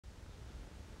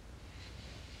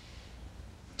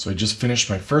So I just finished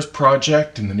my first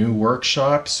project in the new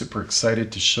workshop. Super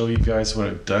excited to show you guys what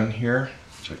I've done here.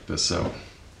 Check this out.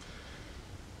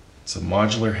 It's a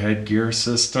modular headgear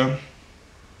system.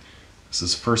 This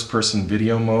is first person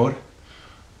video mode.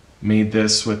 Made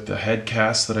this with the head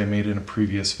cast that I made in a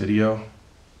previous video.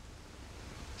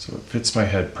 So it fits my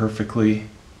head perfectly.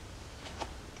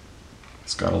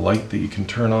 It's got a light that you can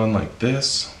turn on like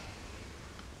this.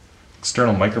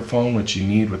 External microphone, which you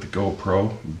need with the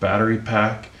GoPro. Battery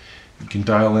pack. You can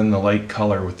dial in the light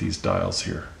color with these dials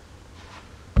here.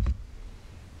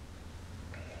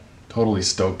 Totally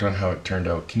stoked on how it turned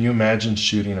out. Can you imagine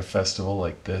shooting a festival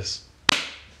like this?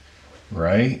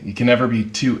 Right? You can never be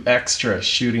too extra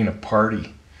shooting a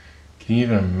party. Can you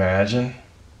even imagine?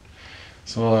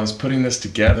 So while I was putting this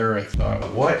together, I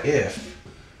thought, what if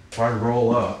I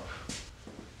roll up,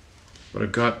 but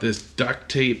I've got this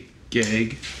duct tape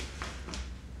gag,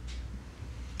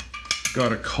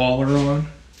 got a collar on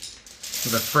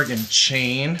with a friggin'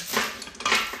 chain,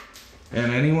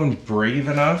 and anyone brave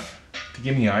enough to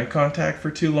give me eye contact for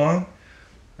too long,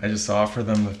 I just offer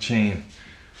them the chain.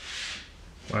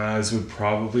 My eyes would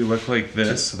probably look like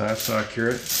this, so that's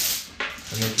accurate.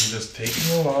 And they can just take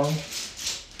me along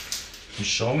and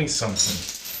show me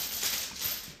something.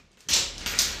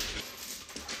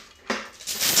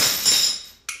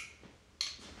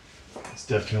 It's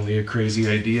definitely a crazy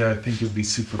idea. I think it would be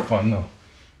super fun though.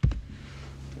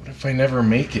 What if I never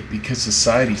make it because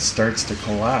society starts to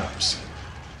collapse?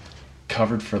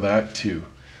 Covered for that too.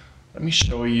 Let me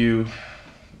show you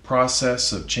the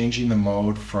process of changing the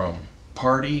mode from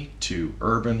party to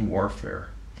urban warfare.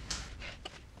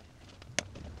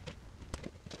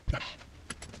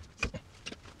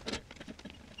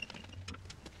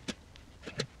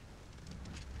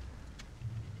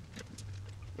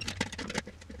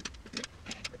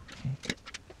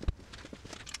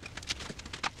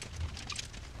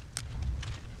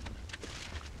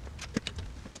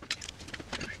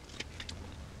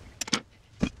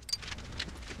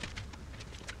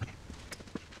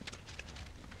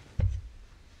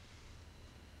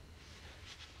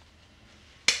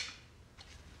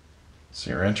 So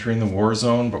you're entering the war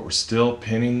zone, but we're still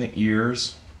pinning the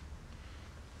ears.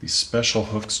 These special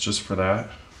hooks just for that.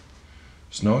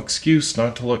 There's no excuse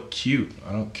not to look cute.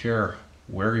 I don't care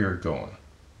where you're going.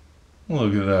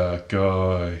 Look at that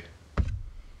guy.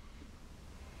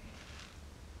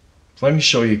 So let me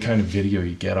show you the kind of video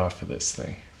you get off of this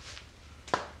thing.